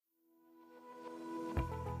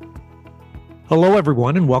Hello,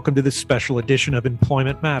 everyone, and welcome to this special edition of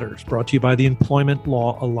Employment Matters, brought to you by the Employment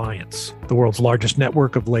Law Alliance, the world's largest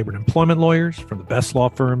network of labor and employment lawyers from the best law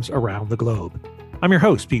firms around the globe. I'm your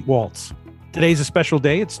host, Pete Waltz. Today's a special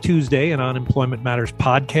day. It's Tuesday, and on Employment Matters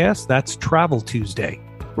podcast, that's Travel Tuesday,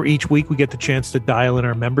 where each week we get the chance to dial in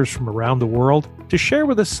our members from around the world to share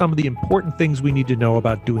with us some of the important things we need to know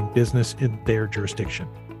about doing business in their jurisdiction.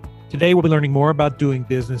 Today, we'll be learning more about doing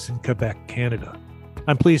business in Quebec, Canada.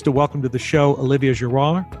 I'm pleased to welcome to the show Olivia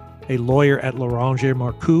Giroir, a lawyer at Laurentier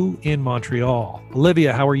Marcoux in Montreal.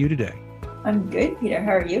 Olivia, how are you today? I'm good, Peter.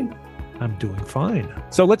 How are you? I'm doing fine.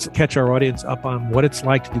 So let's catch our audience up on what it's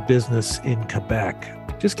like to do business in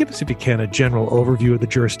Quebec. Just give us, if you can, a general overview of the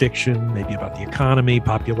jurisdiction, maybe about the economy,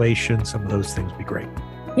 population, some of those things would be great.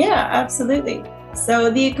 Yeah, absolutely. So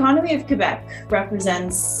the economy of Quebec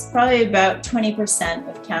represents probably about 20%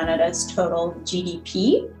 of Canada's total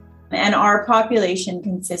GDP. And our population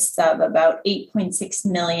consists of about 8.6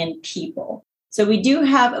 million people. So we do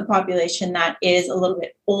have a population that is a little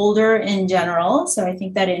bit older in general. So I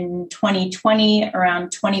think that in 2020,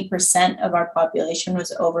 around 20% of our population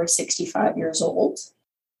was over 65 years old.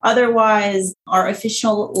 Otherwise, our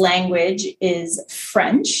official language is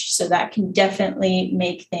French. So that can definitely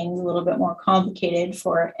make things a little bit more complicated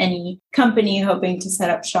for any company hoping to set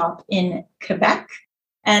up shop in Quebec.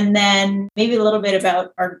 And then maybe a little bit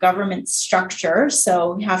about our government structure.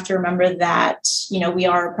 So we have to remember that, we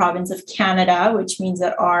are a province of Canada, which means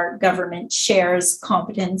that our government shares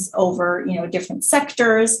competence over, different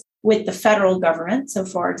sectors with the federal government. So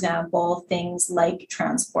for example, things like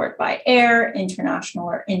transport by air, international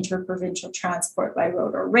or interprovincial transport by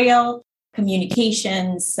road or rail,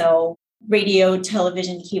 communications. So radio,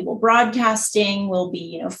 television, cable broadcasting will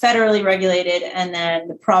be, federally regulated, and then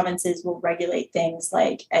the provinces will regulate things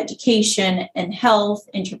like education and health,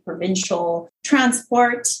 interprovincial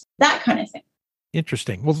transport, that kind of thing.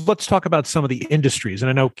 Interesting. Well, let's talk about some of the industries. And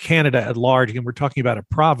I know Canada at large, and we're talking about a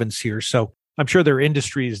province here, so I'm sure there are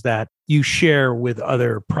industries that you share with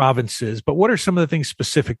other provinces, but what are some of the things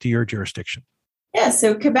specific to your jurisdiction? Yeah,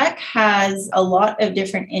 so Quebec has a lot of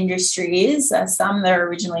different industries, some that are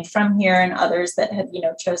originally from here and others that have,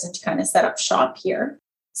 chosen to kind of set up shop here.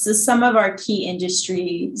 So some of our key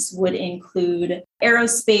industries would include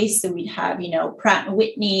aerospace. So we'd have, Pratt &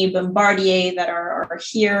 Whitney, Bombardier that are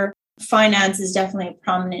here. Finance is definitely a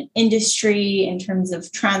prominent industry in terms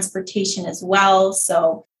of transportation as well.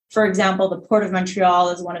 So for example, the Port of Montreal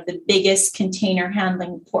is one of the biggest container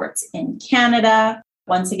handling ports in Canada.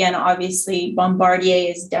 Once again, obviously,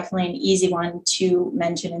 Bombardier is definitely an easy one to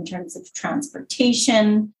mention in terms of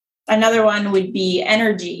transportation. Another one would be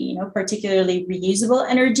energy, particularly reusable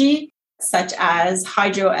energy, such as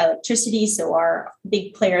hydroelectricity. So our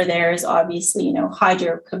big player there is obviously,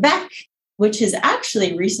 Hydro-Québec, which has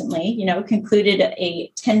actually recently, concluded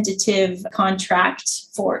a tentative contract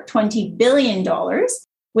for $20 billion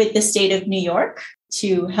with the state of New York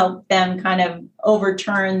to help them kind of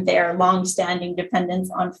overturn their longstanding dependence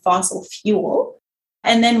on fossil fuel.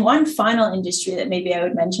 And then one final industry that maybe I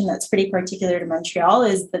would mention that's pretty particular to Montreal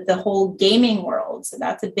is that the whole gaming world. So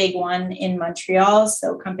that's a big one in Montreal.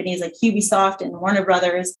 So companies like Ubisoft and Warner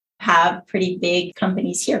Brothers have pretty big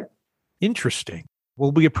companies here. Interesting.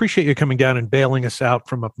 Well, we appreciate you coming down and bailing us out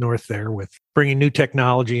from up north there with bringing new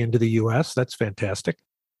technology into the U.S. That's fantastic.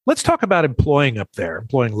 Let's talk about employing up there,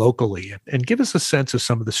 employing locally, and give us a sense of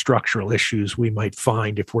some of the structural issues we might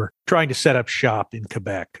find if we're trying to set up shop in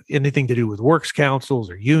Quebec. Anything to do with works councils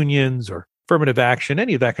or unions or affirmative action,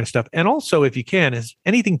 any of that kind of stuff. And also, if you can, has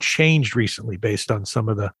anything changed recently based on some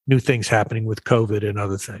of the new things happening with COVID and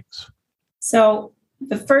other things? So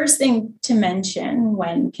the first thing to mention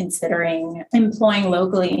when considering employing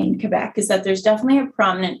locally in Quebec is that there's definitely a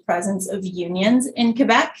prominent presence of unions in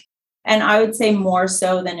Quebec. And I would say more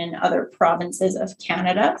so than in other provinces of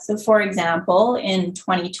Canada. So for example, in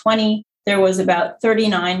 2020, there was about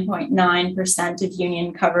 39.9% of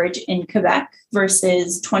union coverage in Quebec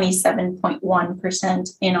versus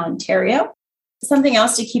 27.1% in Ontario. Something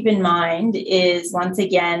else to keep in mind is, once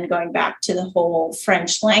again, going back to the whole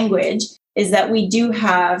French language, is that we do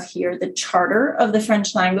have here the Charter of the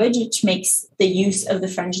French language, which makes the use of the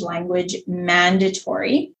French language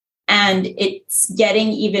mandatory. And it's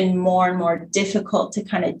getting even more and more difficult to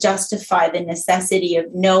kind of justify the necessity of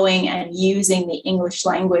knowing and using the English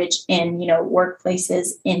language in,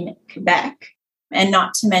 workplaces in Quebec. And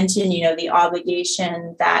not to mention, the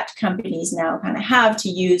obligation that companies now kind of have to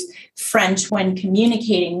use French when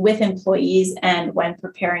communicating with employees and when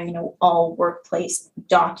preparing, all workplace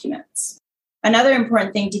documents. Another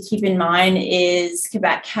important thing to keep in mind is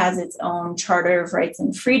Quebec has its own Charter of Rights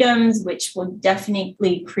and Freedoms, which will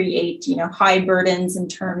definitely create, high burdens in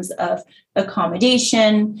terms of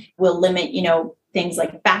accommodation, will limit, things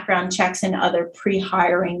like background checks and other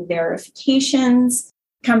pre-hiring verifications.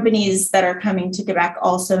 Companies that are coming to Quebec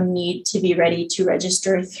also need to be ready to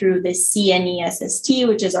register through the CNESST,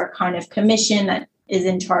 which is our kind of commission that is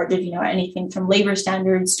in charge of, anything from labor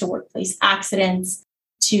standards to workplace accidents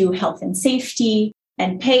to health and safety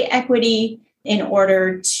and pay equity, in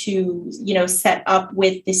order to, set up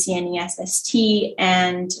with the CNESST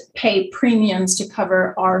and pay premiums to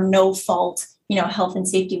cover our no-fault, health and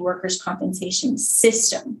safety workers' compensation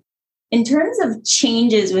system. In terms of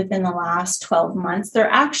changes within the last 12 months, there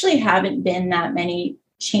actually haven't been that many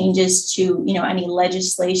changes to, any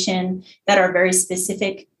legislation that are very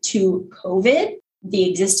specific to COVID. The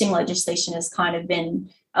existing legislation has kind of been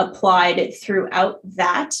applied throughout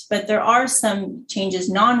that, but there are some changes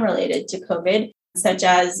non-related to COVID, such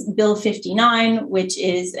as Bill 59, which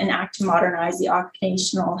is an act to modernize the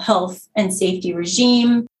occupational health and safety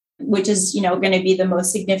regime, which is, going to be the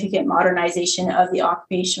most significant modernization of the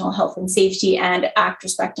occupational health and safety and act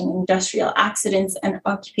respecting industrial accidents and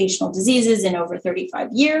occupational diseases in over 35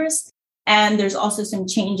 years. And there's also some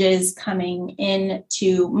changes coming in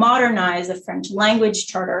to modernize the French language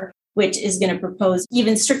charter, which is going to propose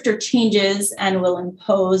even stricter changes and will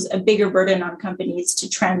impose a bigger burden on companies to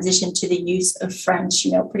transition to the use of French,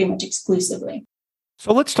 pretty much exclusively.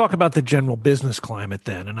 So let's talk about the general business climate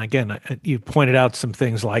then. And again, you pointed out some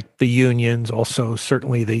things like the unions, also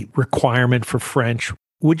certainly the requirement for French.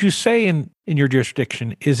 Would you say in your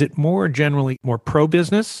jurisdiction, is it more generally more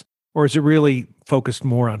pro-business, or is it really focused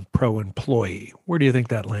more on pro-employee? Where do you think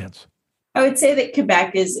that lands? I would say that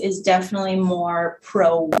Quebec is definitely more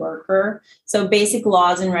pro-worker. So basic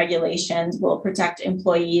laws and regulations will protect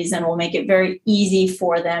employees and will make it very easy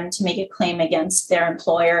for them to make a claim against their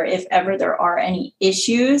employer if ever there are any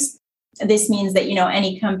issues. This means that,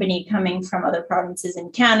 any company coming from other provinces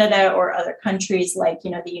in Canada or other countries like,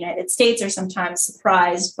 the United States are sometimes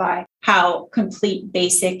surprised by how complete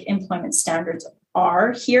basic employment standards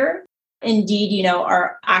are here. Indeed,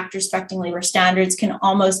 our act respecting labor standards can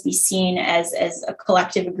almost be seen as a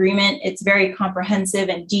collective agreement. It's very comprehensive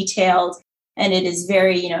and detailed, and it is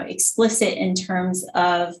very, explicit in terms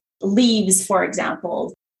of leaves, for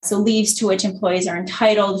example. So leaves to which employees are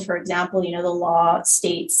entitled, for example, the law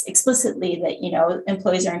states explicitly that,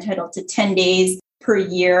 employees are entitled to 10 days per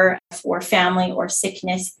year for family or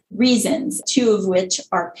sickness reasons, 2 of which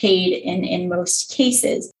are paid in most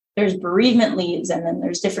cases. There's bereavement leaves, and then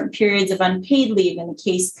there's different periods of unpaid leave in the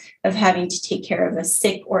case of having to take care of a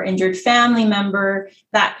sick or injured family member,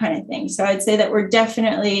 that kind of thing. So I'd say that we're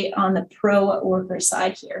definitely on the pro-worker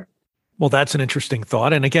side here. Well, that's an interesting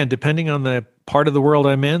thought. And again, depending on the part of the world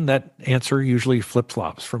I'm in, that answer usually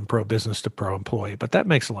flip-flops from pro-business to pro-employee. But that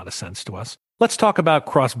makes a lot of sense to us. Let's talk about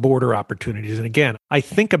cross-border opportunities. And again, I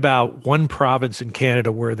think about one province in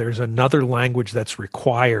Canada where there's another language that's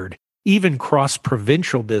required. Even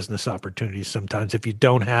cross-provincial business opportunities sometimes, if you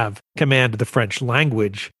don't have command of the French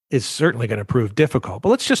language, is certainly going to prove difficult. But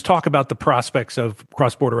let's just talk about the prospects of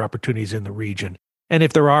cross-border opportunities in the region, and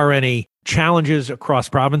if there are any challenges across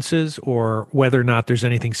provinces, or whether or not there's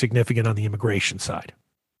anything significant on the immigration side.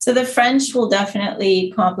 So the French will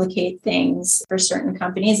definitely complicate things for certain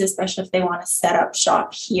companies, especially if they want to set up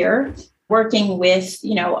shop here, working with,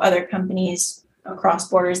 other companies across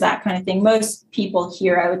borders, that kind of thing. Most people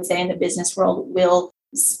here, I would say, in the business world will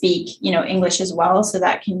speak, English as well. So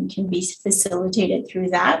that can be facilitated through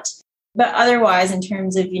that. But otherwise, in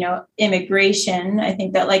terms of, immigration, I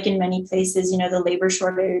think that like in many places, the labor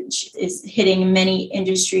shortage is hitting many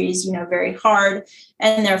industries, very hard.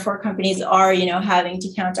 And therefore, companies are, having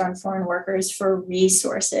to count on foreign workers for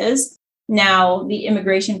resources. Now, the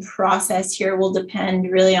immigration process here will depend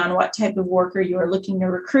really on what type of worker you are looking to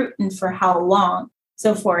recruit and for how long.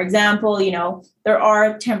 So, for example, there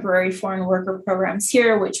are temporary foreign worker programs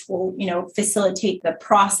here, which will, facilitate the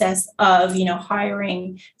process of,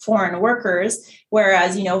 hiring foreign workers.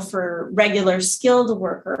 Whereas, for regular skilled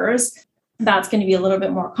workers, that's going to be a little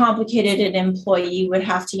bit more complicated. An employee would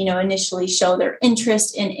have to, initially show their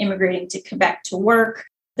interest in immigrating to Quebec to work.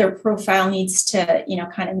 Their profile needs to,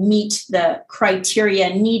 kind of meet the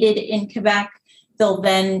criteria needed in Quebec. They'll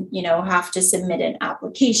then, have to submit an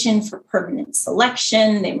application for permanent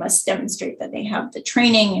selection. They must demonstrate that they have the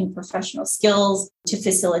training and professional skills to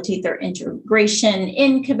facilitate their integration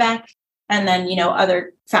in Quebec. And then,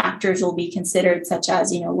 other factors will be considered, such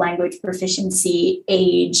as, language proficiency,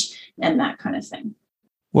 age, and that kind of thing.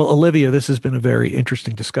 Well, Olivia, this has been a very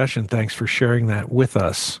interesting discussion. Thanks for sharing that with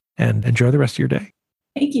us. and enjoy the rest of your day.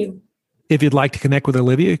 Thank you. If you'd like to connect with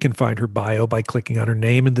Olivia, you can find her bio by clicking on her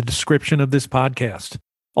name in the description of this podcast.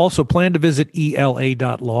 Also, plan to visit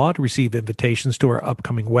ela.law to receive invitations to our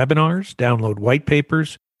upcoming webinars, download white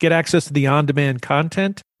papers, get access to the on-demand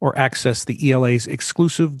content, or access the ELA's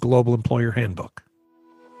exclusive Global Employer Handbook.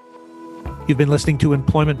 You've been listening to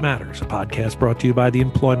Employment Matters, a podcast brought to you by the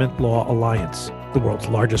Employment Law Alliance, the world's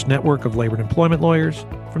largest network of labor and employment lawyers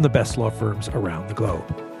from the best law firms around the globe.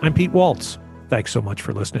 I'm Pete Waltz. Thanks so much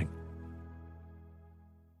for listening.